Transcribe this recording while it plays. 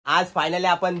आज फायनली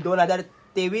आपण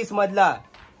 2023 मधलं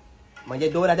म्हणजे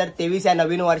 2023 या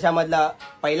नवीन वर्षामधलं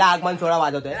पहिला आगमन सोहळा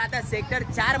वाजवतोय। आता सेक्टर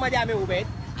 4 मध्ये आम्ही उभे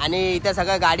आहेत आणि इथे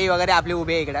सगळं गाडी वगैरे आपली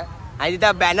उभी आहे इकडं आणि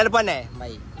तिथं बॅनर पण आहे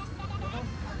बाई।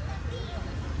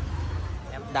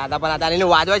 दादा पण आता आणि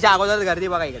वाजवायच्या अगोदर गर्दी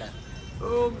बघा इकडं।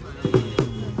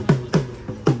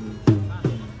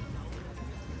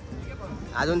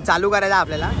 अजून चालू करायचं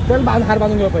आपल्याला। चल हार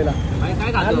बांधून घेऊ पहिला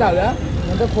काय लावूया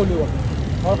नंतर खोलू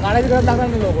काढायची गरज लागणार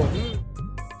नाही लोक।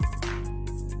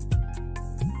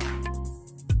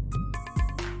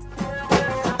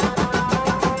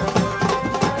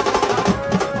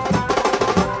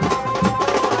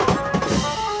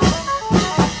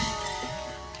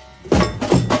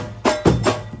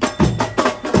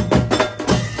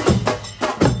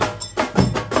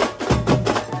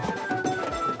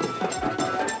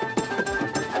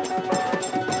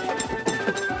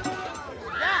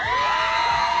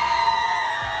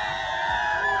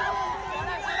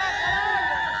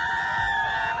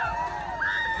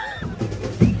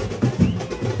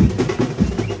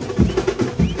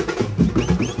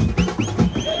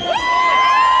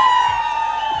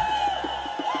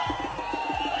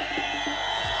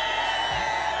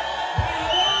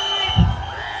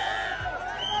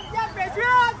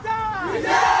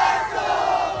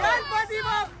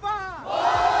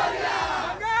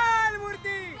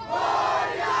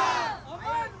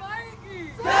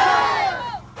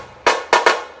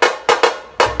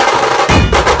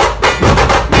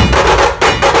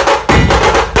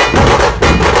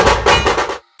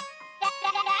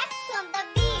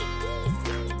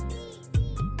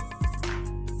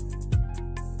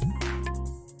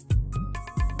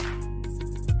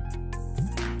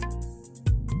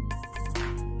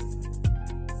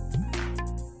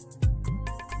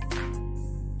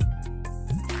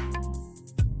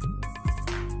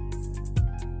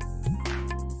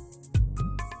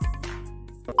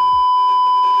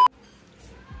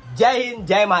 जय हिंद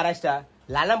जय महाराष्ट्र।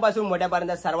 लहानांपासून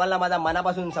मोठ्यापर्यंत सर्वांना माझा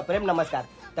मनापासून सप्रेम नमस्कार।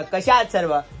 तर कशा आहात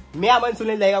सर्व? मी अमन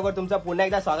सुनील दहिगावकर तुमचं पुन्हा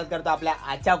एकदा स्वागत करतो आपल्या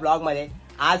आजच्या ब्लॉग मध्ये।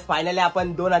 आज फायनली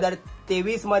आपण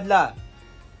 2023 मधलं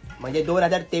म्हणजे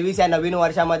 2023 या नवीन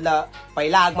वर्षामधलं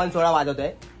पहिला आगमन सोहळा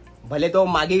वाजवतोय। भले तो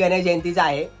माघी गणेश जयंतीचा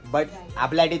आहे बट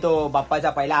आपल्यासाठी तो बाप्पाचा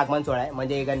पहिला आगमन सोहळा आहे।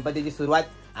 म्हणजे गणपतीची सुरुवात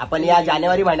आपण या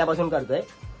जानेवारी महिन्यापासून करतोय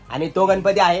आणि तो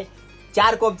गणपती आहे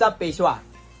चारकोपचा पेशवा।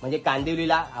 म्हणजे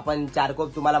कांदिवलीला आपण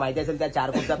चारकोप तुम्हाला माहिती असेल त्या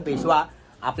चारकोपचा पेशवा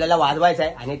आपल्याला वाजवायचा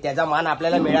आहे आणि त्याचा मान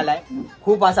आपल्याला मिळालाय।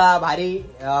 खूप असा भारी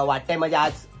वाटतंय म्हणजे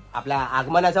आज आपल्या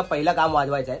आगमनाचं पहिलं काम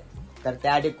वाजवायचं आहे। तर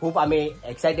त्यासाठी खूप आम्ही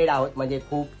एक्साइटेड आहोत। म्हणजे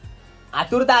खूप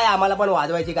आतुरता आहे आम्हाला पण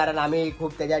वाजवायची कारण आम्ही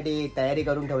खूप त्याच्यासाठी तयारी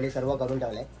करून ठेवली सर्व करून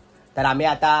ठेवलंय। तर आम्ही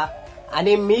आता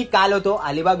आणि मी काल होतो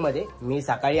अलिबाग मध्ये। मी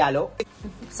सकाळी आलो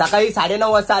सकाळी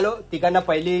 9:30 वाजता आलो तिकडनं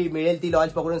पहिली मिळेल ती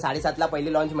लॉन्च पकडून 7:30ला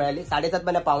पहिली लॉन्च मिळाली। 7:30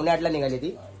 पण 7:45ला निघाली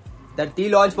ती। तर ती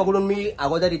लॉन्च पकडून मी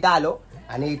अगोदर इथं आलो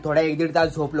आणि थोडा 1-1.5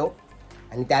 तास झोपलो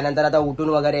आणि त्यानंतर आता उठून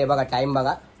वगैरे बघा टाइम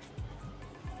बघा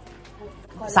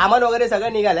सामान वगैरे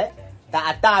सगळं निघालंय। तर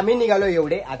आता आम्ही निघालो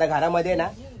एवढे। आता घरामध्ये ना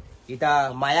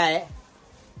इथं माया आहे,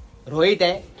 रोहित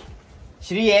आहे,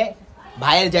 श्री आहे,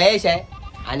 बाहेर जयेश आहे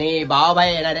आणि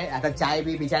भावाभाई येणार आहे। आता चाय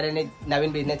बी बिचाऱ्याने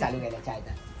नवीन बिझनेस चालू केला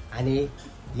चायचा आणि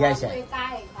यश आहे।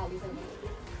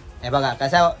 हे बघा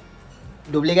कसा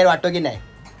डुप्लिकेट वाटतो की नाही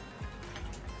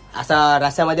असा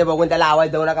रस्त्यामध्ये बघून त्याला आवाज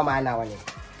देऊ नका माझ्या नावाने।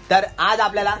 तर आज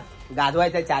आपल्याला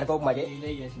गाजवायचं चारकोप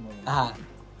मध्ये। हा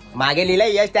मागे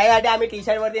लिहिलंय यश त्यासाठी आम्ही टी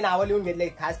शर्ट वरती नावं लिहून घेतले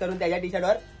खास करून त्याच्या टी शर्ट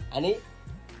वर आणि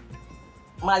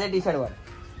माझ्या टी शर्ट वर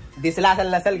दिसला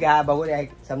असेल नसेल घ्या बघून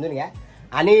समजून घ्या।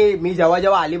 आणि मी जेव्हा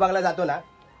जेव्हा अलिबागला जातो ना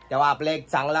तेव्हा आपला एक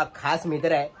चांगला खास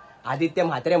मित्र आहे आदित्य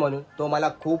म्हात्रे म्हणून। तो मला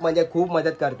खूप म्हणजे खूप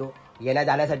मदत करतो येण्या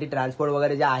जाण्यासाठी ट्रान्सपोर्ट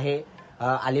वगैरे जे आहे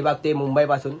अलिबाग ते मुंबई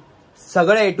पासून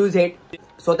सगळं A to Z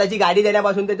स्वतःची गाडी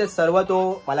देण्यापासून ते सर्व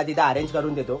तो मला तिथे अरेंज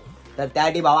करून देतो। तर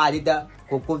त्यासाठी भावा आदित्य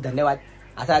खूप खूप धन्यवाद।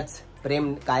 असाच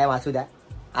प्रेम कायम असू द्या,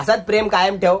 असाच प्रेम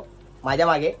कायम ठेव माझ्या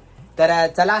मागे। तर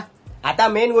चला आता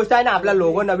मेन गोष्ट आहे ना आपला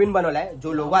लोगो नवीन बनवलाय।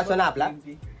 जो लोगो असतो ना आपला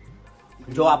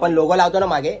जो आपण लोगो लावतो ना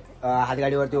मागे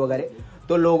हातगाडीवरती वगैरे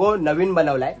तो लोगो नवीन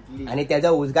बनवलाय आणि त्याचं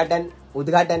उद्घाटन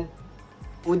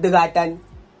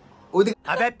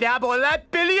अबे क्या बोल रहा है?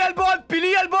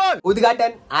 पिलियल बोल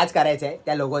उद्घाटन आज करायचं आहे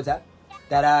त्या लोगोचं।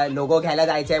 तर लोगो घ्यायला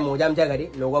जायचं आहे मोजामच्या घरी।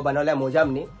 लोगो बनवलाय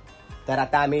मोजामनी। तर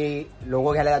आता आम्ही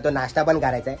लोगो घ्यायला जातो, नाश्ता पण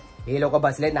करायचा आहे। हे लोक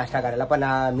बसलेत नाश्ता करायला पण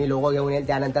मी लोगो घेऊन येईल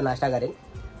त्यानंतर नाश्ता करेन।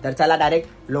 तर चला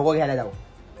डायरेक्ट लोगो घ्यायला जाऊ।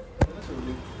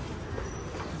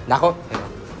 दाखव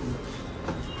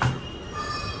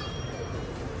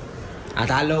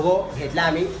आता हा लोगो घेतला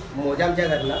आम्ही मोजामच्या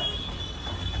घरनं।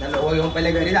 आता लोगो घेऊन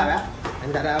पहिले घरी जाव्या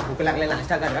आणि जरा भूक लागले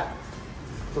नाश्ता करा।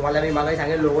 तुम्हाला मी मागे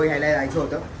सांगेल लोगो घ्यायला जायचं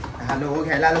होतं आता लोगो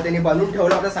घ्यायला आलो, त्यांनी बनवून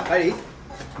ठेवलं होतं सकाळी,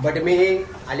 बट मी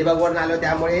अलिबागवरून आलो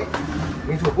त्यामुळे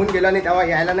मी झोपून गेलो आणि तेव्हा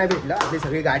यायला नाही भेटलं. आपली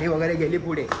सगळी गाडी वगैरे गेली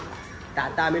पुढे. तर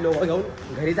आता आम्ही लोगो घेऊन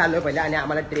घरी चाललो पहिले आणि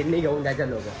आम्हाला ट्रेनने घेऊन जायचं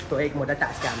लोगो. तो एक मोठा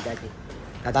टास्क आहे आमच्यासाठी.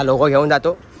 आता लोगो घेऊन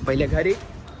जातो पहिले घरी.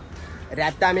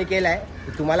 रॅप तर आम्ही केला आहे,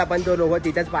 तुम्हाला पण तो लोगो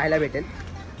तिथंच पाहायला भेटेल.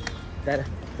 तर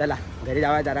चला घरी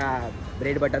जाऊया, जरा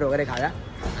ब्रेड बटर वगैरे खाऊया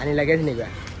आणि लगेच निघूया.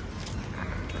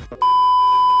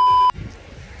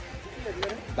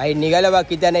 भाई निघालो बघ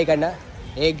किती नाही इकडनं.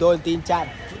 1 2 3 4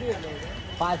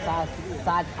 5 6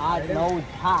 7 8 9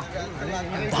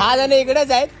 10 जण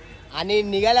इकडेच आहेत. आणि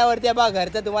निघाल्यावरती बघा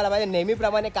घरचं तुम्हाला पाहिजे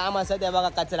नेहमीप्रमाणे काम असतं. ते बघा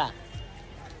कचरा,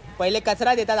 पहिले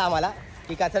कचरा देतात आम्हाला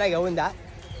की कचरा घेऊन जा.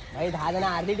 भाई 10 जण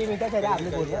अर्धी टीम इथंच आहे रे आपली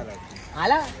पूर्ण.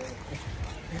 आला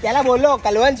त्याला बोललो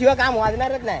कलवण शिवाय काम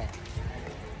वाजणारच नाही,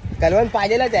 कलवण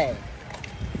पाहिजेलच आहे.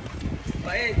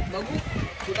 बघू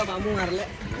तुला बांबू मारलाय.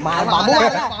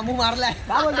 बांबू मारलाय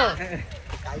का बोलतो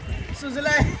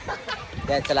सुजलाय.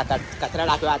 चला कचरा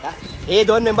टाकूया आता. हे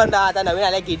 2 मेंबर आता नवीन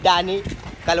आले, गिड्डा आणि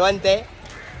कलवंत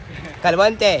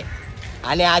आहे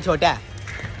आणि हा छोट्या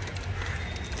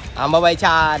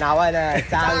अंबाबाईच्या नावानं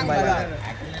चांग मला.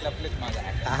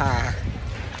 हा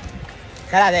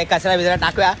चला आता कचरा बिचरा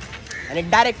टाकूया आणि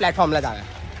डायरेक्ट प्लॅटफॉर्मला जाऊया.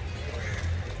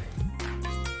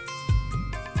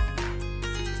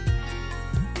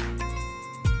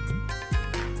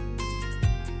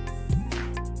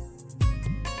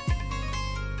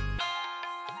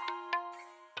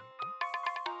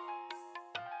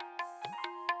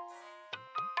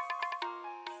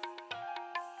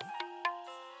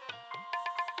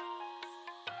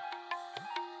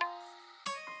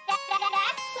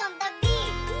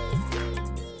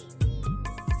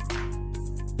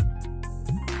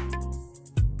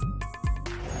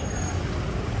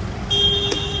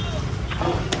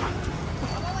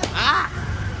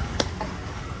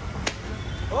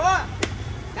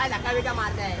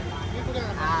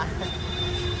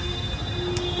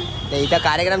 इथं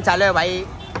कार्यक्रम चालू आहे भाई.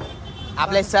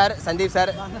 आपले सर संदीप सर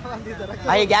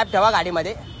भाई गॅप ठेवा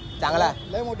गाडीमध्ये चांगला,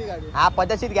 लय मोठी गाडी. हा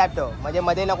पद्धतशीर गॅप ठेव म्हणजे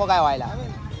मध्ये नको काय व्हायला.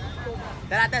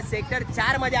 तर आता सेक्टर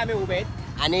 4 मध्ये आम्ही उभे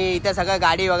आहेत आणि इथं सगळं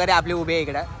गाडी वगैरे आपली उभी आहे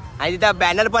इकडं. आणि तिथं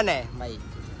बॅनर पण आहे भाई,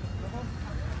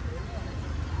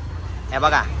 हे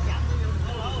बघा.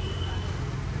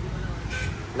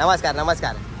 नमस्कार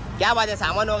नमस्कार. क्या बात आहे,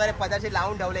 सामान वगैरे पद्धतशीर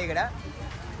लावून ठेवलं इकडं.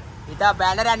 इथं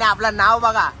बॅनर आहे आणि आपलं नाव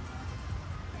बघा,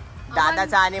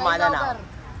 दादाचा आणि माझं नाव.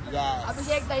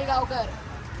 अभिषेक दहिगावकर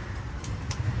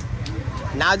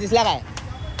नाव दिसलं काय.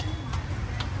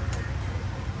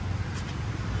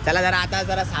 चला जरा आता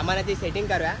जरा सामानाची सेटिंग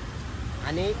करूया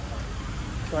आणि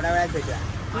थोड्या वेळात भेटूया.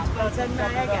 कुछ पहचान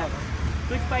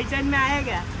में आया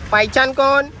क्या? पहचान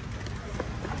कौन?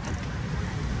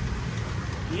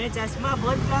 ये चश्मा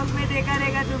बहुत ब्लॉग में देखा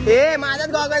रहेगा तुमने. हे माझाच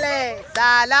गॉगल आहे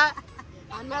साला.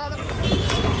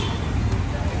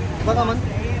 बघ अमन,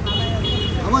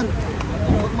 अमन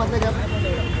बघ मधलं गॅप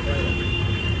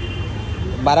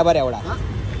बरोबर एवढा.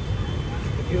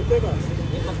 घेतोय का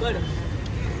पकड.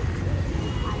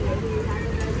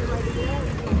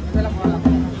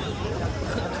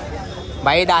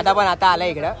 भाई दादा पण आता आला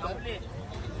इकडं.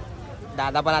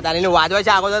 दादा पण आता आले.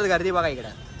 वाजवायच्या अगोदर गर्दी बघा इकडं.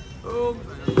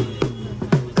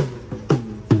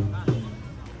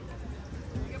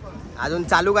 अजून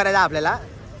चालू करायचं आपल्याला,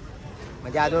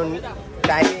 म्हणजे अजून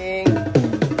टायमिंग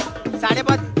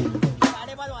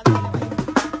 5:30 वाजले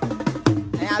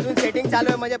आणि अजून सेटिंग चालू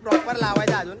आहे म्हणजे प्रॉपर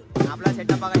लावायचं. अजून आपला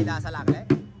सेटअप बघा इथं असा लागलाय.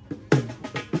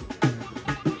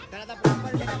 तर आता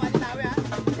प्रॉपर सेटअप आधी लावूया,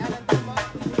 त्यानंतर मग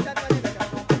दिवसांमध्ये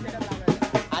प्रॉपर सेटअप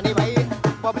लावूया. आणि भाई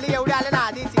पब्लिक एवढे आले ना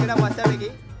आधीच इकडं मस्तपैकी,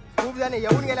 खूप जण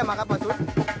येऊन गेले मगापासून.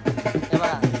 हे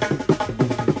बघा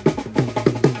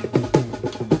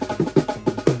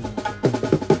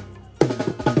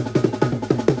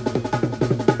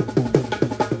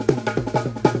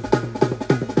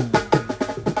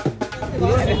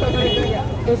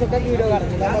व्हिडिओ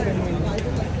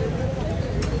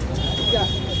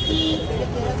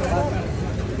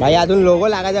भाई. अजून लोगो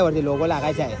लागायचा आहे वरती, लोगो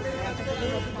लागायचा आहे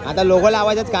आता. लोगो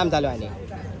लावायचंच काम चालू आहे.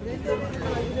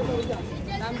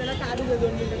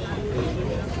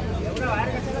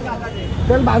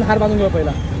 चल हार बांधून घेऊ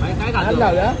पहिला. हार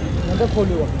लावूया नंतर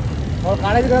खोलू.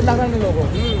 काढायची गरज लागणार नाही. लोगो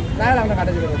काय लागणार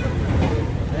काढायची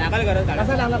गरज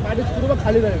कसं लागणार. पाठी स्क्रू बघ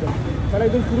खाली जायचं. त्याला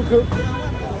इथून स्क्रू ठेव.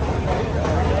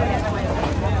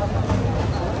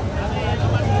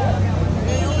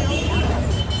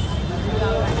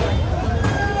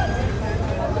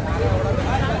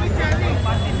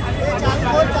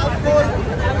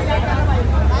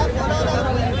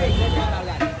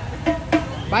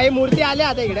 भाई मूर्ती आल्या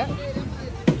आता इकडे.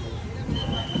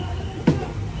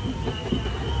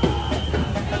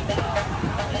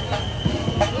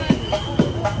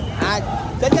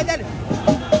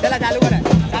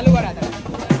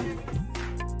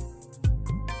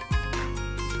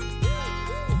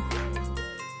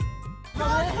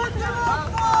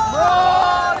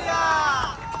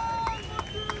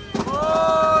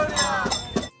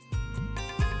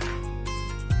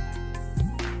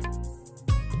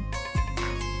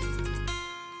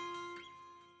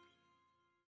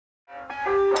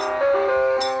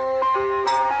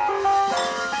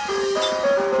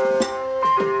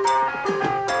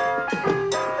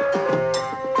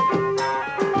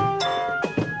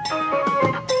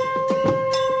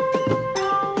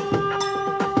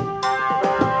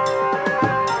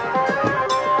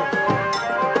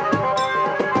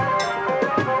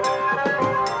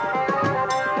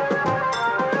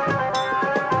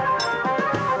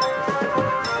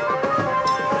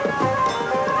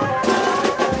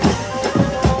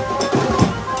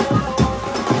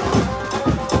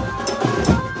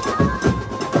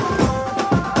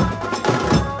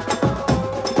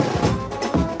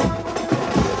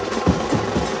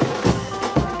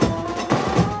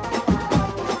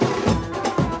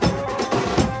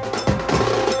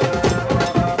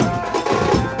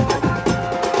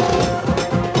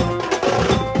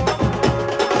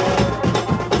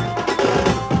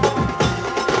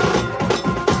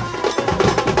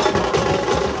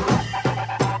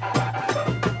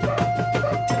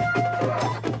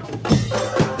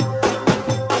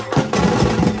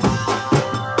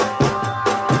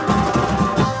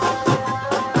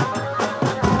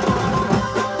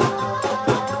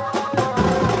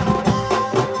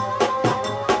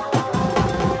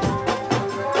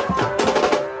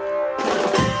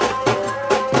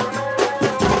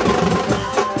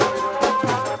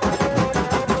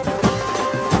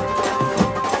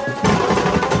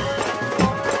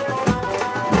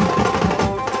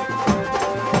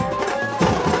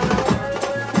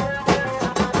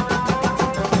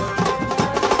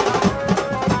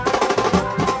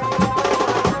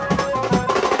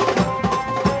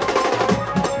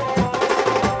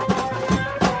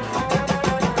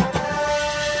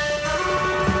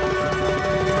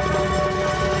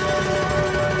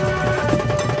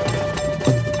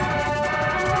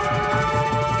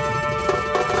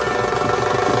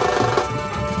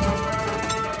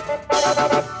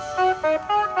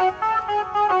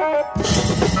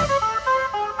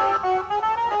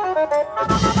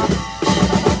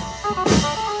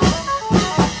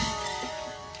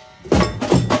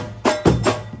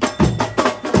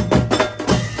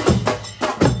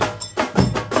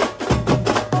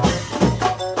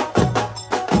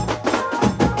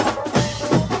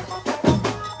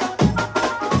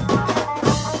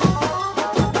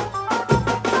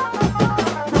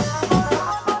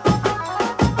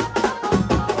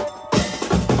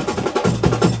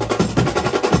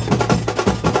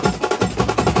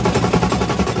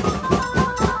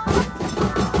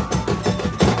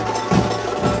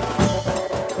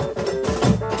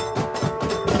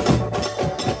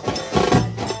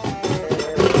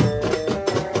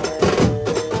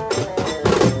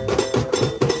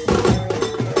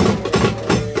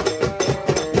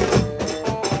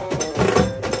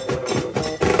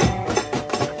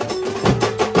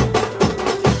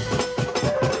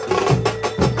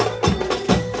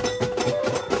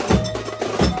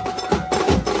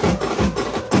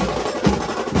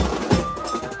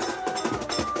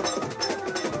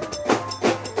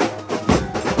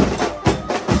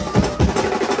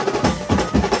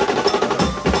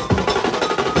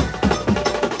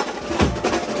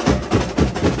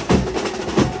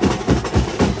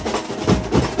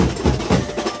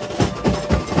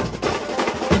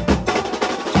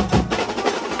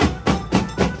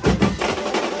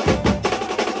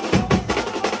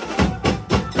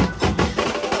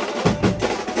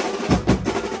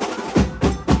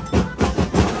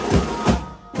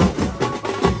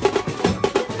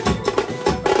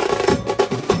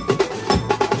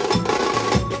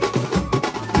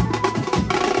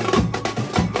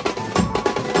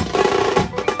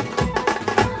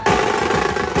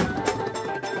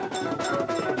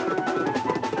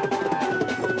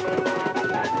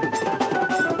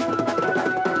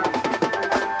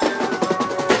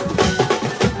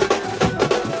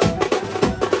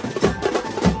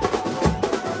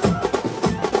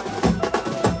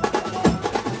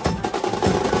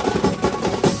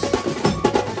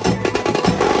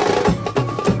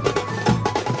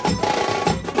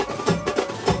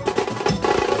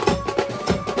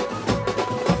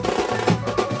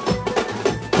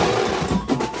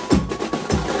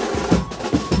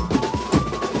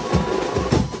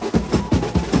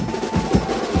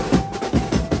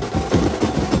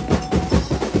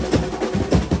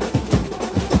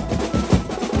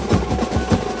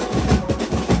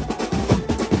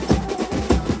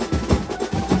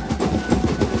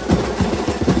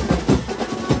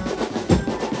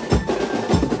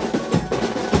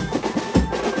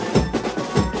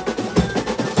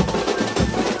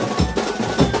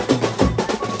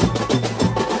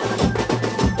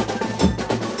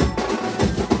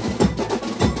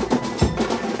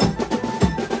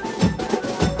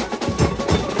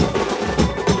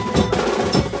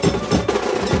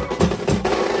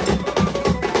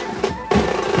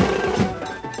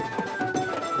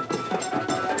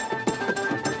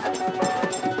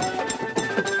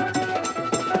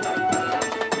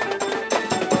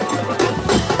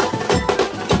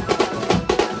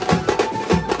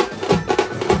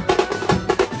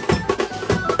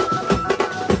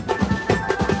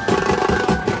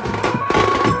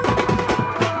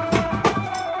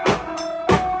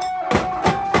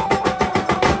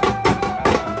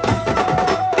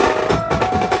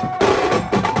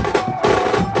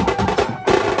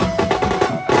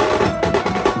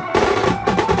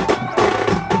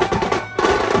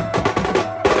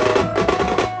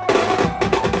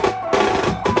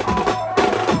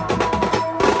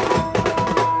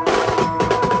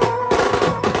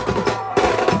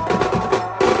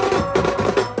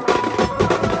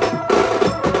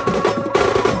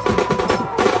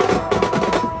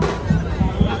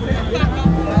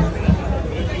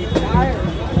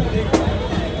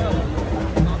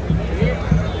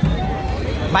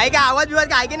 भाई काय आवाज बिवाज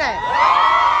काय की नाही?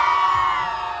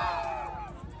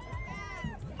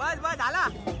 बस बस झाला.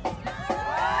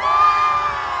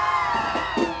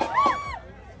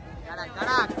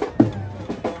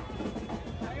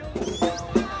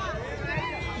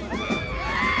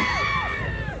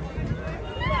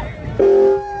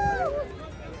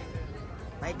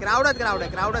 भाई क्राऊडच क्राऊड आहे,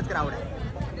 क्राऊडच क्राऊड आहे.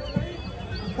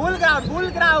 फुल क्राऊड फुल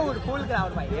क्राऊड फुल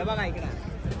क्राऊड भाई. हे बघा इकडे.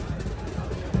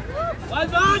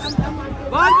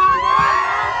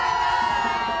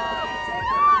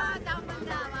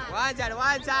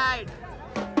 One side.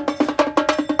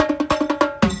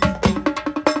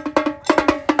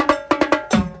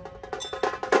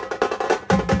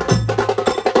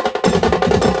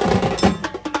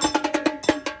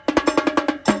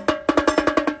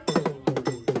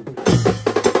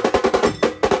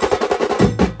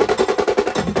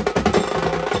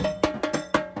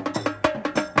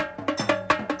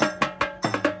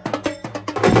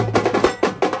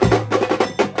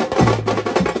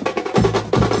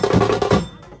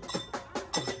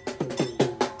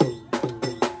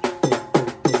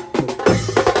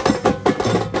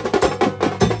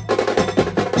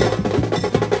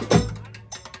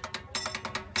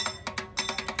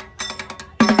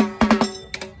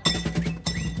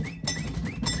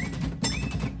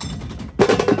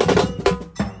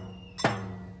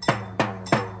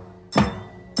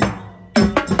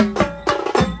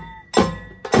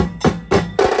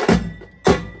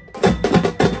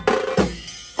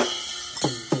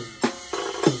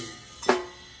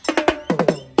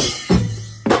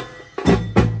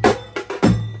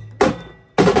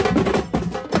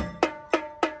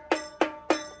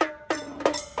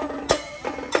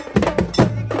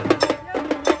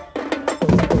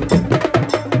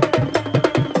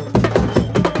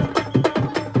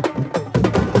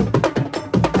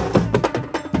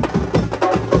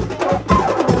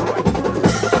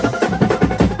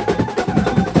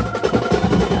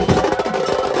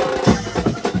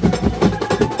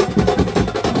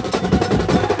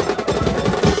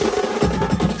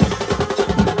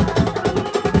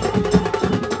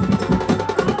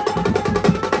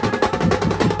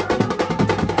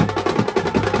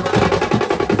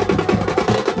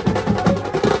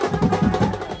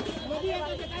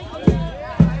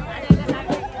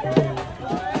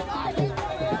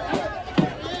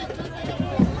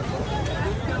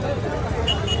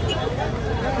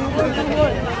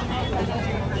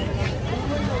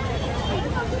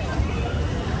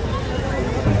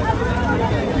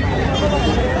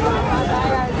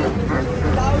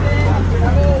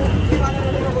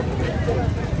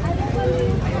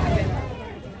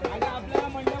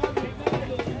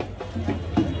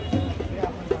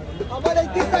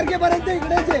 तारखेपर्यंत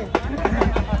इकडेच आहे.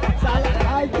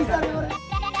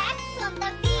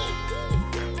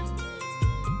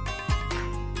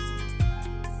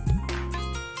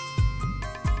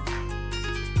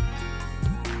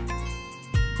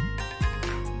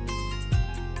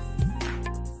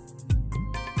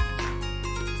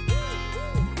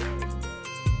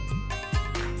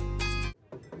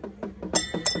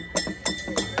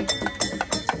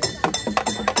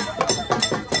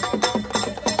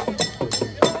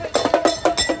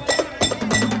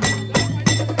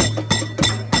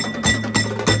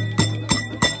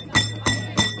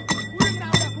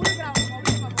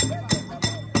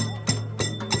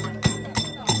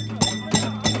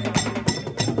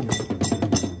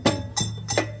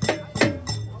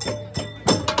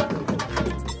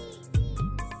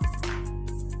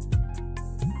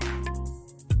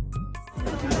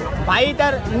 भाई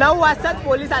तर 9 वाजताच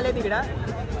पोलीस आले तिकडं.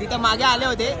 तिथं मागे आले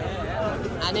होते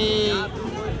आणि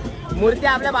मूर्ती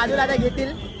आपल्या बाजूला आता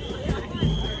घेतील.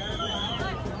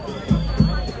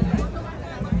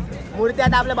 मूर्ती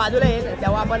आता आपल्या बाजूला येईल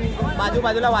तेव्हा आपण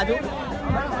बाजूला वाजू.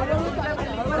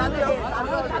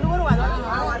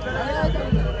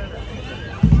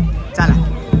 चला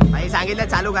भाई सांगितलं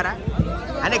चालू करा.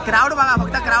 आणि क्राऊड बघा,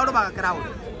 फक्त क्राऊड बघा, क्राऊड.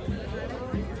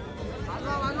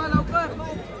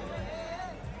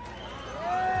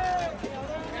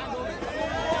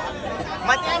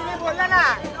 मी बोलला ना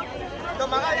तो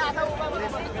मग आता उभा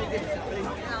पोलीस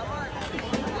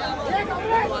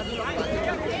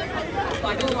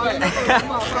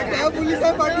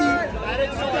आहे पाठी.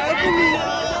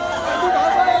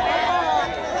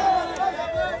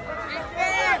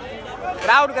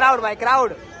 क्राऊड क्राऊड भाई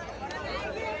क्राऊड.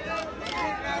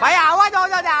 भाई आवाज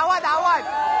आवाज आवाज आवाज.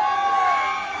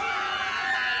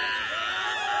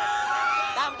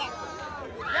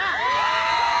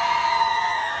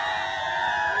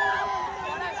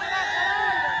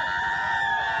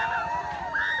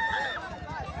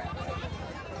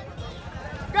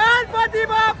 गणपती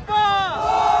बाप्पा.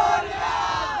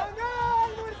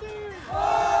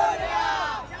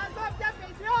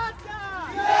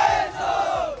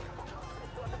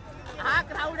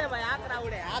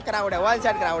 हा क्राऊड आहे, वन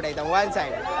साइड क्राऊड आहे, वन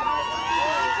साइड.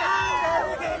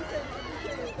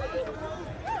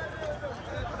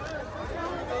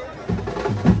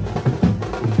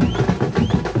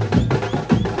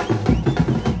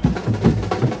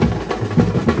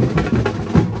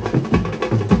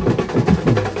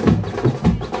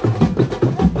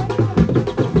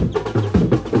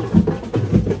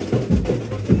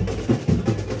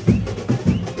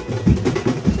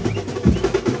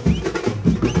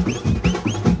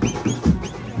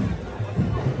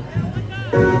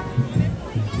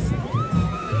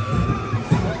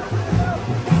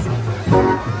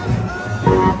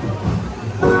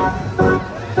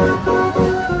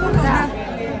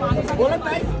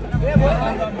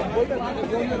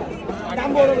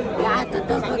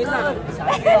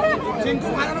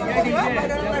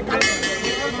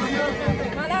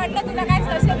 मला वाटलं तुला काय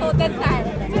सशक होतच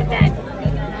नाही.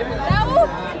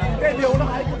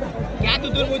 क्या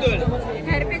तुतुल मुतुल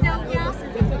घर पे जाऊ क्या?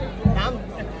 नाम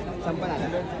संपल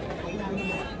आला.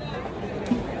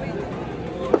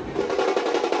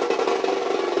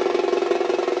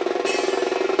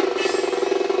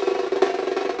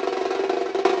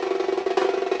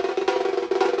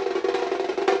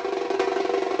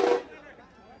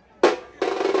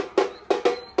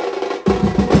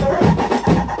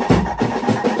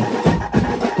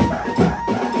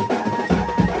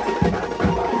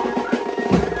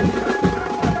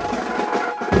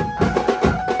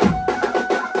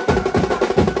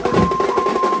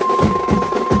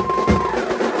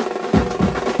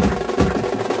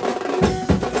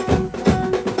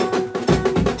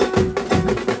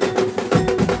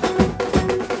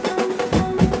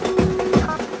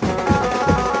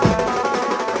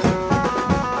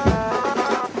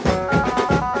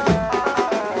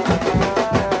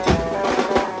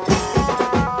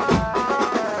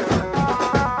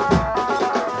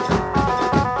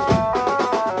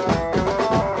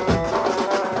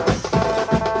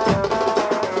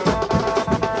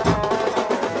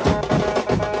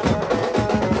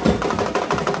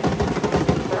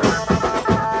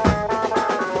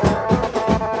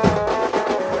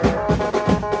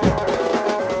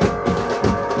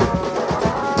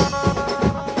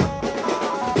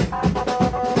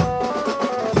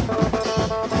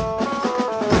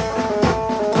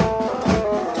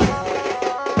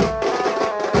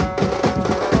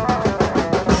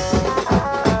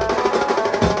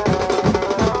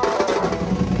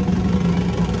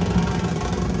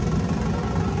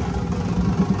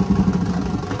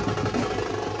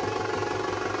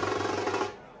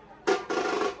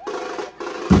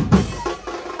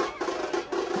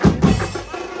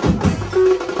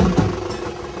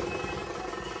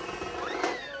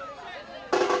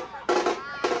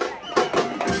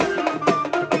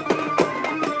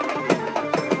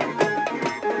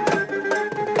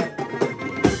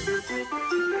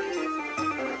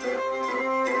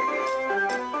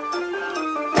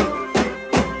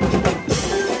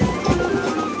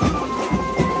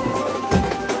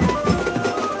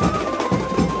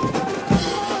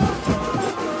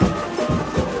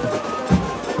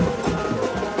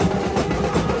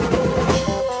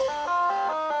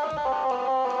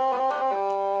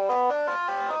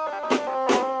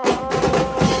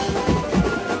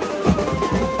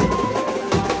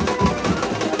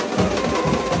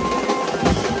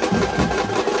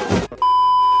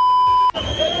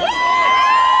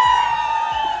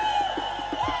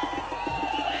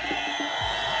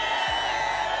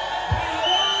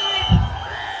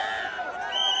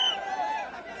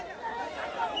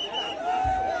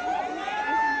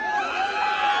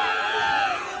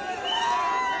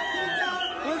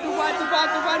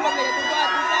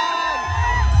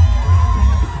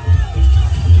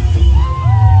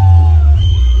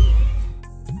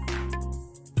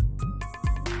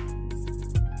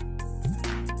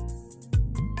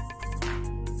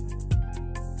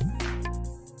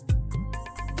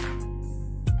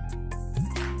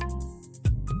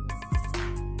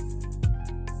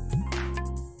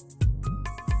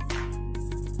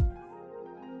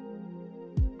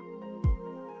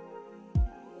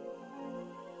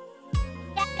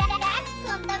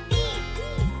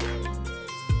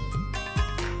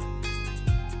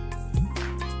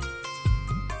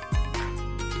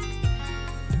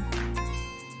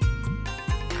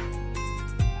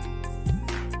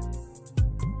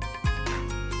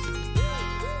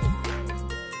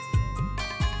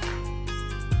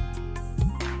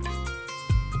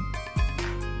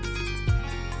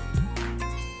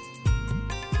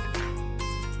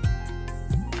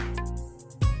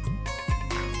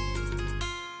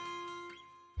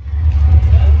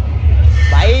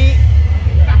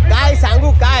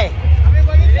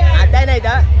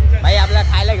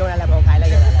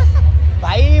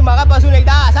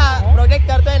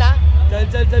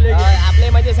 आपले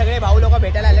म्हणजे सगळे भाऊ लोक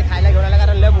भेटायला आले, खायला घेऊन आले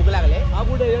कारण लय भूक लागले.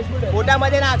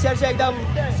 पोटामध्ये ना अक्षरशः एकदम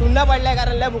सुन्न पडलाय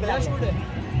कारण लय भूक लागले.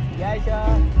 यश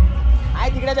आहे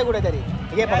तिकडेच कुठेतरी.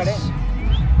 ठीक आहे पकडे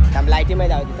थांब लाईटीमध्ये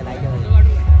जाऊ तिथं लाईटीमध्ये.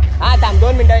 हा थांब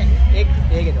 2 मिनिटं एक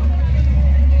हे घेतो.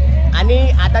 आणि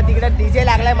आता तिकडे डीजे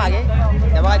लागलाय मागे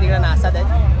तेव्हा तिकडे नाचतात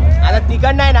आहेत. आता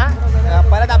तिकड नाही ना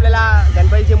परत आपल्याला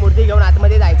गणपतीची मूर्ती घेऊन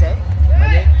आतमध्ये जायचं आहे.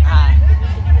 म्हणजे हा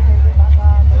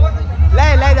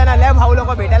लय जण लय भाऊ लोक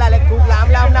भेटायला आले, खूप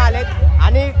लांब लांब ना आलेत.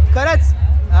 आणि खरंच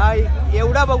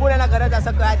एवढं बघून आहे ना खरंच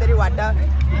असं काहीतरी वाटतं,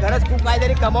 खरंच खूप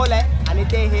काहीतरी कमवलं आहे. आणि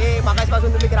ते हे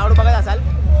मागासपासून तुम्ही क्राऊड बघत असाल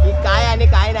की काय आणि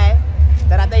काय नाही.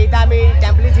 तर आता इथं आम्ही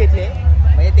टॅम्पलीच घेतले,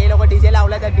 म्हणजे ते लोक डीजे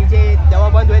लावलं तर डीजे जेव्हा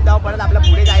बंद होईल तेव्हा परत आपलं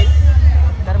पुढे जाईल.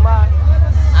 तर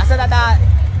मग असंच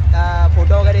आता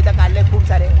फोटो वगैरे इथं काढले खूप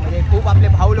सारे, म्हणजे खूप आपले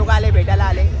भाऊ लोक आले भेटायला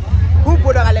आले, खूप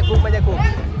फोटो काढले खूप म्हणजे खूप.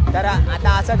 तर आता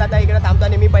असंच आता इकडे थांबतो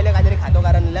आणि मी पहिले काहीतरी खातो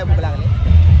कारण लय भूक लागले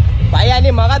बाई.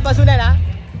 आणि मगातपासून आहे ना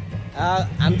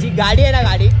आमची गाडी आहे ना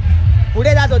गाडी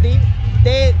पुढे जात होती.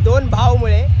 ते 2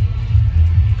 भाऊमुळे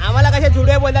आम्हाला कसे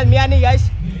जुडवे बोलतात मी आणि यश,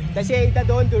 तसे इथं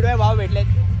 2 जुडवे भाऊ भेटलेत.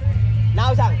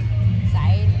 नाव सांग.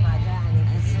 साहिल माझा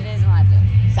आणि श्रेयस माझा.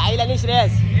 साहिल आणि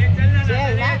श्रेयस.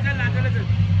 श्रेयस ना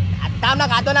थांब ना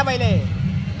खातो ना पहिले.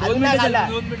 अजून नाही खाल्ला.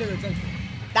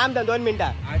 थांब 2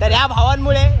 मिनिटं. तर ह्या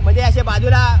भावांमुळे म्हणजे असे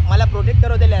बाजूला मला प्रोटेक्ट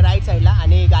करत होते राईट साईडला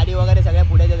आणि गाडी वगैरे सगळ्या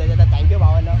पुढे देत. तर थँक्यू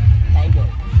भावांना, थँक्यू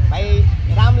भाई.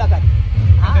 राम लखन.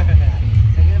 हा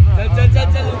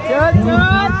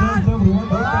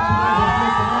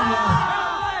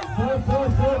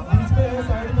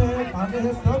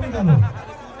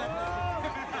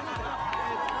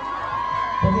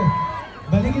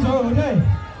गली की शॉप हो जाए.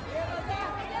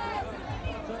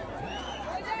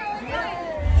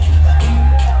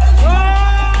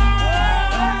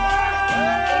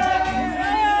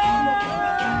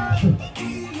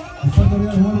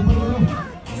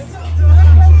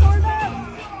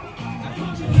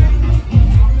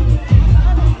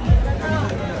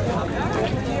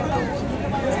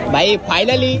 भाई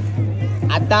फायनली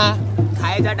आता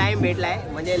खायचा टाइम भेटलाय,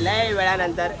 म्हणजे लय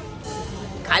वेळानंतर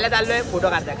खायला चाललोय, फोटो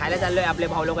काढताय, खायला चाललोय. आपले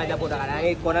भाऊ लोकांचा फोटो काढा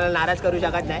आणि कोणाला नाराज करू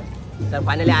शकत नाही. तर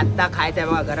फायनली आत्ता खायचं आहे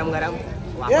बघा गरम गरम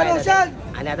वापरायचं.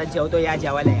 आणि आता जेवतो, या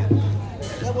जेवायला या.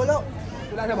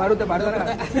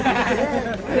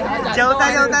 जेवता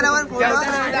जेवता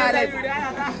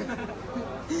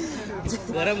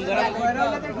गरम गरम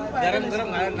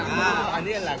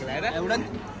एवढं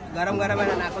गरम गरम आहे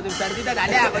ना. नाकातून सर्दी तर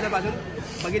झाली अगोदरपासून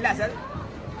बघितलं असेल,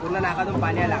 पूर्ण नाकातून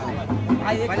पाणी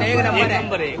लागलं. पण एक नंबर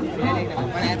आहे.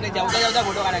 पण आपले जेवता जेवता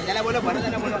फोटो काढायचे. त्याला बोलो बरं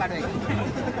त्यांना फोटो काढायचे.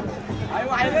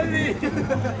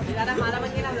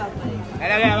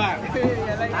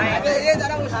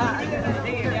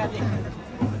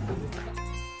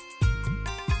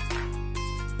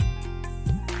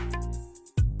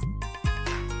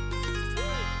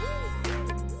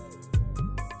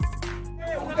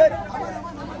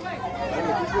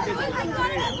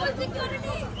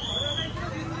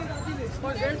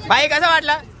 भाई कसा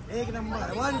वाटला? एक नंबर.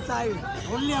 1 side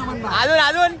only Aman.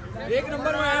 अजून एक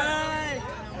नंबर.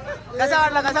 कसा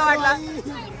वाटला? कसा वाटला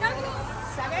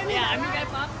सगळ्यांनी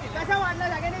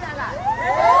झाला.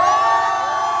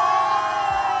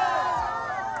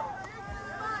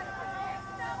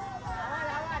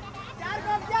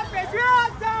 चारकोपच्या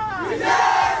पेशव्याचा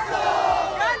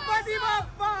गणपती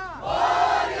बाप्पा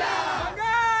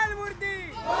मंगल मूर्ती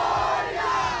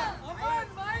अमन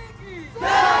बाई की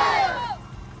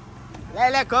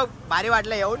लय खूप भारी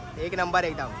वाटलं येऊन. एक नंबर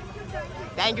एकदम.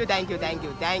 Thank you thank you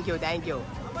thank you thank you thank you.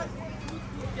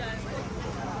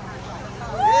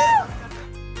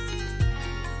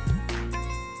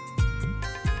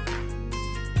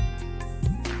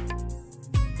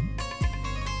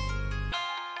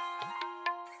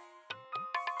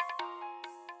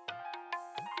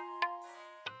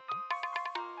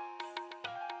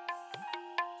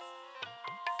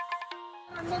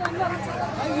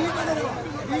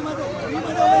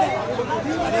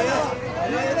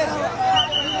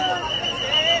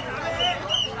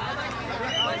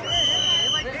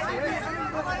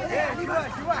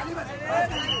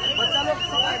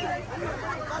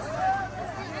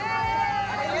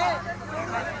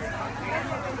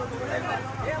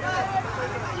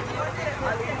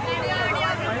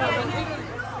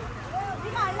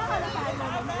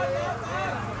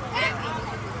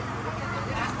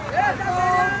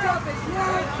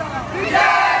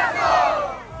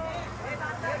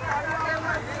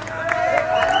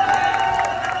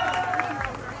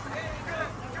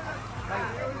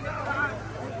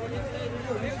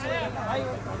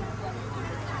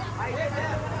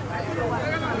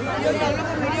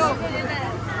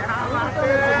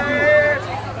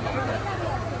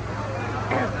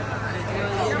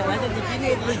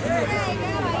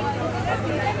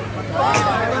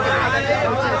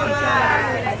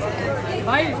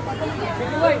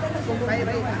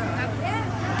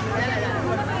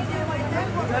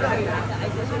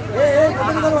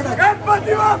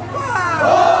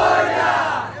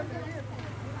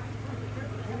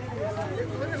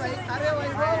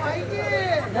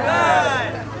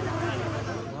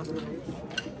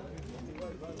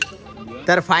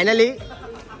 तर फायनली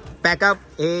पॅकअप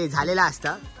हे झालेलं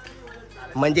असतं.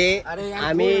 म्हणजे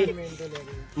आम्ही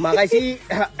मगाशी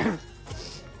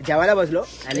जेवायला बसलो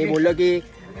आणि बोललो की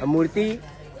मूर्ती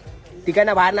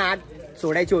तिकडनं बाहेरनं आत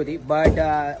सोडायची होती, बट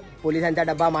पोलिसांचा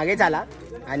डब्बा मागेच आला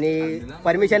आणि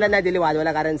परमिशनच नाही दिली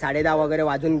वाजवायला, कारण 10:30 वगैरे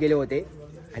वाजून गेले होते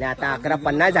आणि आता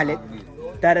 11:50 झालेत.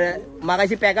 तर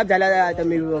मगाशी पॅकअप झाला तर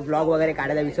मी व्लॉग वगैरे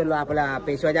काढायला विसरलो. आपला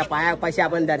पेशवाच्या पायापाशी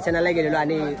आपण दर्शनाला गेलेलो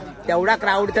आणि तेवढा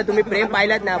क्राऊडचं तुम्ही प्रेम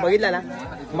पाहिलात ना, बघितलं ना.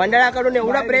 मंडळाकडून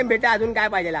एवढं प्रेम भेटतं, अजून काय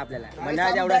पाहिजे आपल्याला.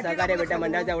 मंडळाचा एवढा सहकार्य भेटतं,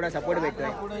 मंडळाचा एवढा सपोर्ट भेटतोय,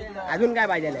 अजून काय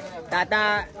पाहिजे. तर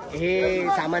आता हे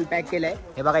सामान पॅक केलंय.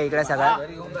 हे बघा इकडे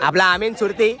सगळं आपला आमीन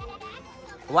सुरती,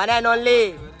 वन अँड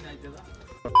ओनली.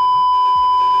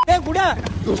 कुठं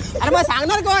अरे मग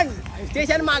सांगणार कोण?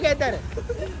 स्टेशन मागे तर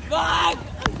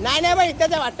नाही नाही बाई,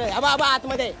 इथंच वाटतं. आबा आबा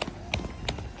आतमध्ये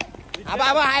आबा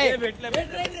आबा आहे.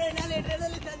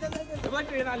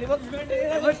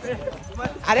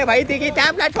 अरे भाई ती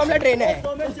त्या प्लॅटफॉर्मला ट्रेन आहे.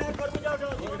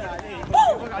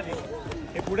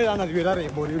 पुढे जाणार विरार आहे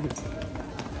बोरिवली.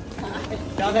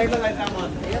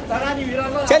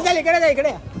 चल चल इकडे जा,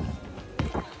 इकडे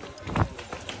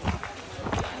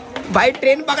भाई.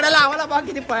 ट्रेन पकडायला आम्हाला बघ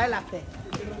किती पळायला लागते.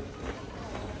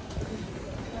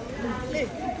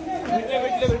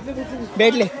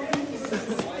 भेटले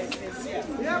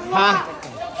हा.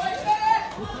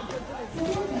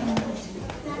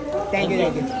 Thank you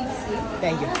thank you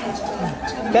thank you.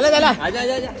 चला चला.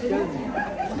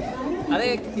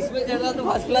 अरे किसमें चढला तो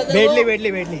फर्स्ट क्लास. भेटली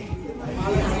भेटली भेटली.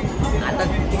 आता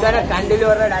तिकडं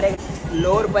कांदिवलीवर डायरेक्ट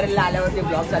लोअर पर्यंत आल्यावरती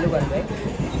ब्लॉग चालू करतोय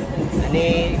आणि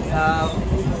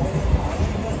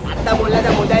आता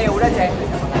बोलण्याचा मुद्दा एवढाच आहे.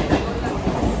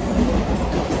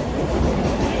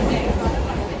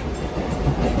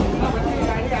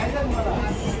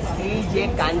 की जे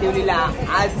कांदिवलीला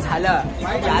आज झालं,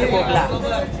 चारकोपला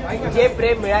जे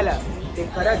प्रेम मिळालं ते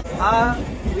खरंच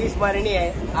अविस्मरणीय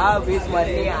आहे.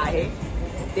 अविस्मरणीय आहे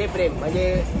ते प्रेम. म्हणजे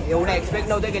एवढं एक्सपेक्ट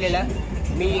नव्हतं केलेलं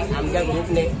मी आमच्या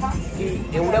ग्रुपने की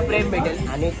एवढं प्रेम भेटेल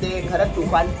आणि ते खरंच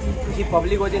तुफान जी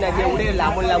पब्लिक होती ना, जेवढे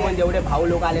लांबून लांबून जेवढे भाऊ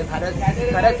लोक आले,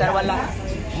 खरंच सर्वांना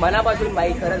मनापासून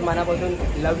बाई, खरंच मनापासून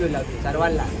लव यू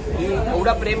सर्वांना. की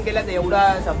एवढं प्रेम केलं, तर एवढा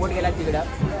सपोर्ट केला तिकडं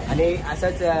आणि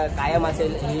असंच कायम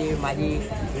असेल ही माझी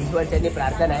ईश्वरचरणी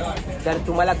प्रार्थना आहे. तर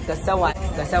तुम्हाला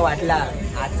कसं वाटला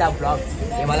आजचा ब्लॉग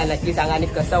हे मला नक्की सांगा आणि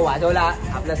कसं वाजवला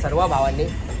आपल्या सर्व भावांनी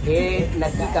हे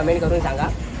नक्की कमेंट करून सांगा.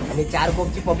 आणि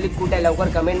चारकोपची पब्लिक कुठे आहे लवकर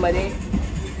कमेंटमध्ये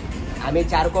आम्ही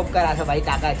चारकोपकर असं भाई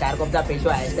टाका. चारकोपचा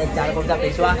पेशवा आहे, तर चारकोपचा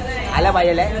पेशवा आला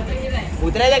पाहिजे.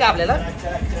 उतरायचं का आपल्याला?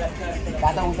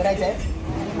 आता उतरायचं आहे.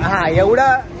 हां,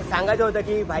 एवढं सांगायचं होतं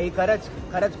की भाई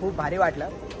खरंच खूप भारी वाटलं.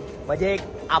 म्हणजे एक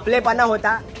आपलेपणा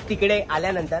होता तिकडे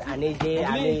आल्यानंतर आणि जे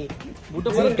आम्ही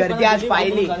गर्दी आज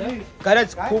पाहिली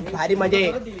खरंच खूप भारी.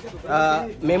 म्हणजे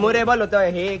मेमोरेबल होतं.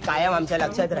 हे कायम आमच्या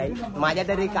लक्षात राहील, माझ्या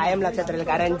तरी कायम लक्षात राहील.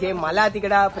 कारण जे मला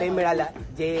तिकडं प्रेम मिळालं,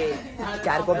 जे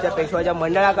चारकोपच्या पेशवाच्या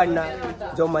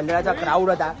मंडळाकडनं जो मंडळाचा क्राऊड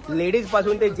होता, लेडीज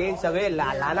पासून ते जेंट्स सगळे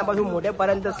लहानापासून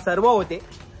मोठेपर्यंत सर्व होते,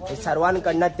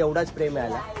 सर्वांकडनं तेवढंच प्रेम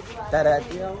मिळालं. तर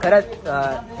खरंच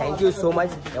थँक्यू सो मच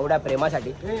एवढ्या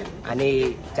प्रेमासाठी.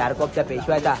 आणि चारकोपच्या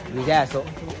पेशव्याचा विजय असो,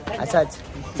 असंच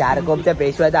चारकोपच्या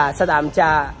पेशव्याचा असंच आमच्या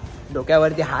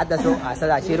डोक्यावरती हात असो, असाच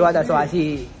आशीर्वाद असो,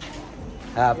 अशी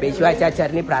पेशव्याच्या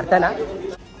चरणी प्रार्थना.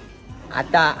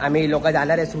 आता आम्ही लोक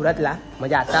जाणार आहे सुरतला.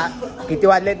 म्हणजे आता किती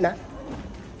वाजलेत ना,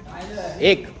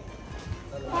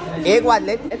 एक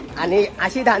वाजलेत आणि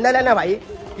अशी धांदल आहे ना भाई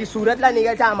की सुरतला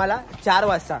निघायचं आम्हाला 4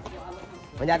 वाजता.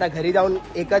 म्हणजे आता घरी जाऊन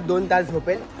 1-2 तास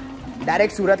झोपेल,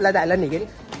 डायरेक्ट सुरतला जायला निघेल.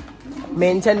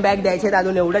 मेन्शन बॅग द्यायचे,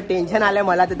 अजून एवढं टेन्शन आलंय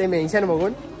मला तर ते मेन्शन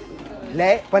बघून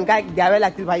लय. पण काय द्यावे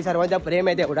लागतील भाई, सर्वांचा प्रेम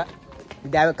आहे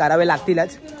तेवढा करावे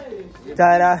लागतीलच.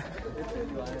 तर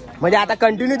म्हणजे आता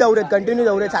कंटिन्यू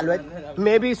दौरे चालू आहेत.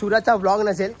 मे बी सुरतचा व्लॉग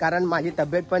नसेल कारण माझी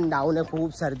तब्येत पण डाऊन आहे.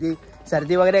 खूप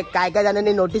सर्दी वगैरे काय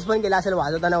जणांनी नोटीस पण केलं असेल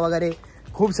वाजवताना वगैरे,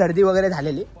 खूप सर्दी वगैरे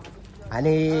झालेली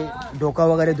आणि डोकं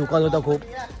वगैरे दुखत होतं खूप.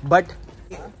 बट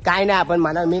काय नाही, आपण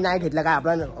मी नाही घेतलं काय,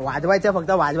 आपण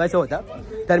फक्त वाजवायचं होतं.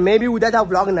 तर मे बी उद्याचा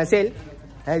व्लॉग नसेल,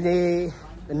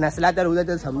 नसला तर उद्या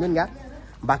तर समजून घ्या.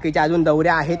 बाकीचे अजून दौरे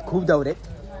आहेत, खूप दौरे,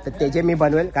 तर त्याचे मी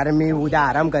बनवेल कारण मी उद्या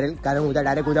आराम करेल, कारण उद्या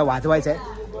डायरेक्ट वाजवायचं आहे.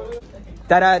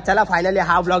 तर चला फायनली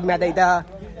हा व्लॉग मी आता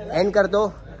इथं एंड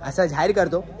करतो, असं जाहीर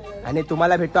करतो. आणि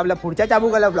तुम्हाला भेटतो आपल्या पुढच्या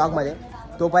चाबुकाला ब्लॉगमध्ये.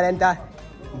 तोपर्यंत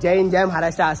जय हिंद जय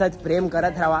महाराष्ट्र. असंच प्रेम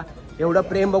करत राहा. एवढं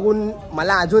प्रेम बघून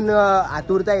मला अजून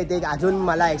आतुरता येते, अजून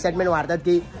मला एक्साइटमेंट वाढतात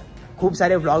की खूप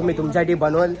सारे व्लॉग मी तुमच्यासाठी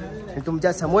बनवून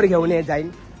तुमच्या समोर घेऊन येत जाईन.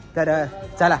 तर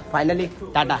चला फायनली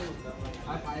टाटा.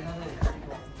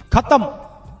 खत्म.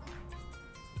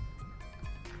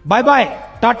 Bye bye,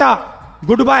 Tata,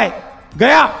 good bye,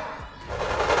 गया.